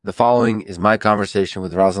The following is my conversation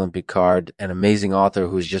with Rosalind Picard, an amazing author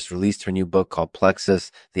who has just released her new book called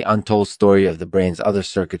Plexus, The Untold Story of the Brain's Other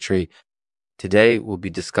Circuitry. Today, we'll be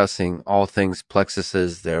discussing all things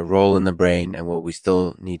plexuses, their role in the brain, and what we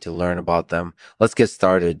still need to learn about them. Let's get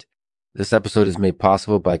started. This episode is made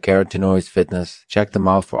possible by Carotenoids Fitness. Check them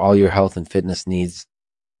out for all your health and fitness needs.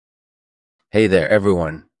 Hey there,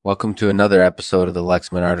 everyone. Welcome to another episode of the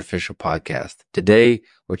Lexman Artificial Podcast. Today,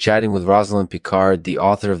 we're chatting with Rosalind Picard, the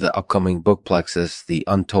author of the upcoming book Plexus, The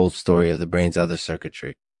Untold Story of the Brain's Other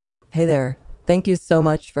Circuitry. Hey there. Thank you so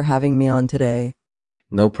much for having me on today.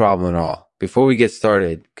 No problem at all. Before we get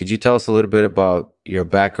started, could you tell us a little bit about your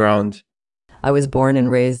background? I was born and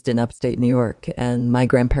raised in upstate New York, and my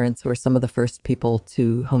grandparents were some of the first people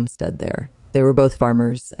to homestead there. They were both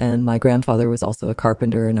farmers, and my grandfather was also a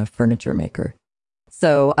carpenter and a furniture maker.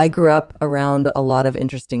 So I grew up around a lot of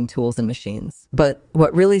interesting tools and machines. But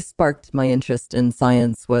what really sparked my interest in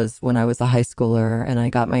science was when I was a high schooler and I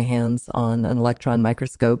got my hands on an electron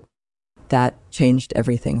microscope. That changed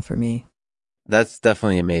everything for me. That's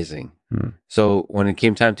definitely amazing. So when it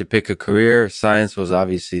came time to pick a career, science was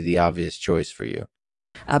obviously the obvious choice for you.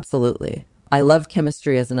 Absolutely. I loved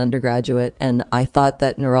chemistry as an undergraduate, and I thought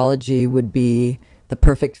that neurology would be the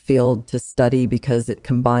perfect field to study because it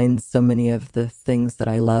combines so many of the things that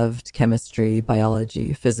I loved: chemistry,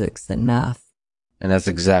 biology, physics, and math. And that's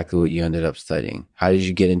exactly what you ended up studying. How did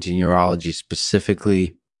you get into neurology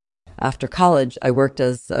specifically? After college, I worked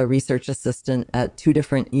as a research assistant at 2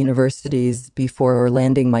 different universities before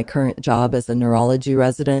landing my current job as a neurology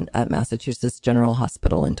resident at Massachusetts General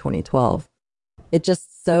Hospital in 2012. It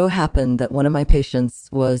just so happened that one of my patients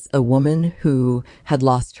was a woman who had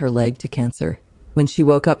lost her leg to cancer. When she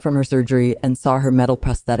woke up from her surgery and saw her metal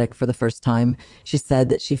prosthetic for the first time, she said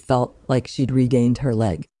that she felt like she'd regained her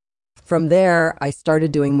leg. From there, I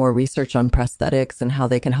started doing more research on prosthetics and how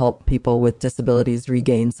they can help people with disabilities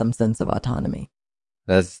regain some sense of autonomy.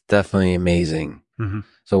 That's definitely amazing.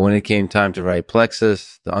 So when it came time to write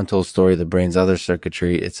Plexus, The Untold Story of the Brain's Other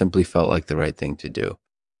Circuitry, it simply felt like the right thing to do.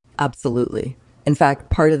 Absolutely. In fact,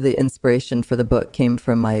 part of the inspiration for the book came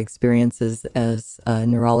from my experiences as a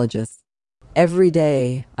neurologist. Every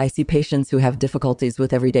day, I see patients who have difficulties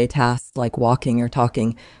with everyday tasks like walking or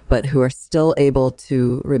talking, but who are still able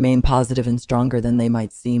to remain positive and stronger than they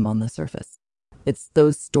might seem on the surface. It's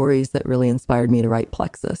those stories that really inspired me to write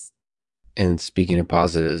Plexus. And speaking of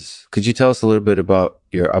positives, could you tell us a little bit about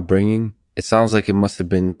your upbringing? It sounds like it must have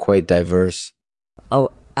been quite diverse.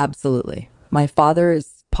 Oh, absolutely. My father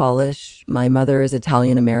is Polish, my mother is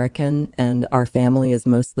Italian-American, and our family is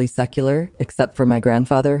mostly secular, except for my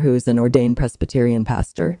grandfather, who is an ordained Presbyterian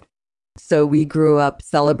pastor. So we grew up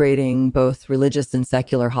celebrating both religious and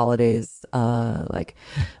secular holidays.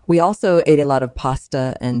 We also ate a lot of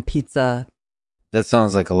pasta and pizza. That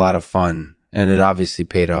sounds like a lot of fun, and it obviously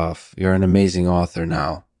paid off. You're an amazing author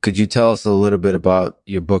now. Could you tell us a little bit about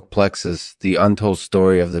your book Plexus, The Untold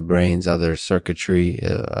Story of the Brain's Other Circuitry,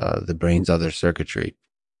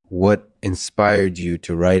 What inspired you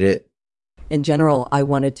to write it? In general, I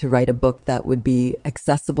wanted to write a book that would be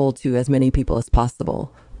accessible to as many people as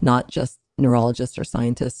possible, not just neurologists or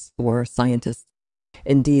scientists.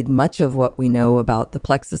 Indeed, much of what we know about the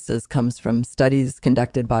plexuses comes from studies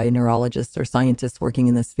conducted by neurologists or scientists working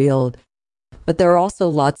in this field. But there are also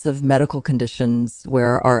lots of medical conditions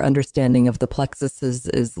where our understanding of the plexuses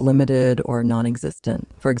is limited or non-existent.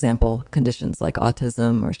 For example, conditions like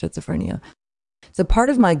autism or schizophrenia. So part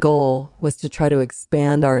of my goal was to try to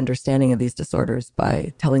expand our understanding of these disorders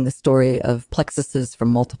by telling the story of plexuses from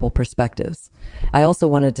multiple perspectives. I also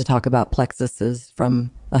wanted to talk about plexuses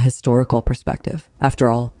from a historical perspective. After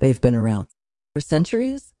all, they've been around for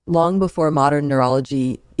centuries, long before modern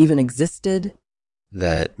neurology even existed.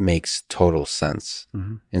 That makes total sense.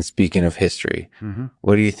 And speaking of history,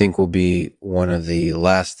 what do you think will be one of the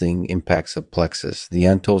lasting impacts of Plexus, The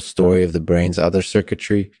Untold Story of the Brain's Other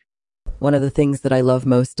Circuitry? One of the things that I love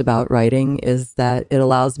most about writing is that it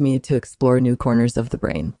allows me to explore new corners of the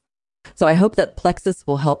brain. So I hope that Plexus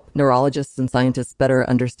will help neurologists and scientists better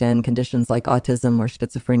understand conditions like autism or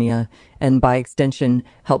schizophrenia, and by extension,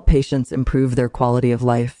 help patients improve their quality of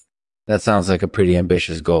life. That sounds like a pretty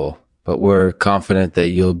ambitious goal, but we're confident that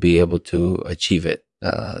you'll be able to achieve it.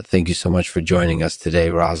 Thank you so much for joining us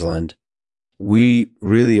today, Rosalind. We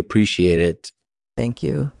really appreciate it. Thank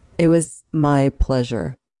you. It was my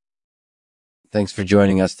pleasure. Thanks for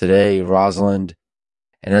joining us today, Rosalind.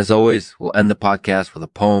 And as always, we'll end the podcast with a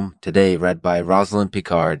poem today read by Rosalind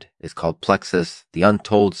Picard. It's called Plexus, The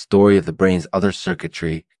Untold Story of the Brain's Other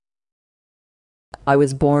Circuitry. I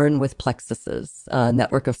was born with plexuses, a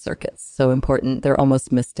network of circuits. So important. They're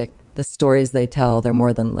almost mystic. The stories they tell, they're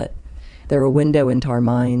more than lit. They're a window into our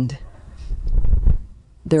mind.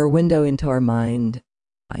 They're a window into our mind.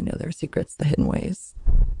 I know their secrets, the hidden ways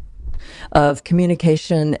of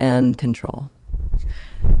communication and control.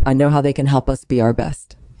 I know how they can help us be our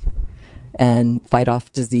best and fight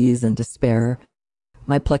off disease and despair.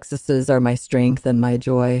 My plexuses are my strength and my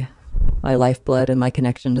joy, my lifeblood and my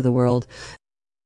connection to the world.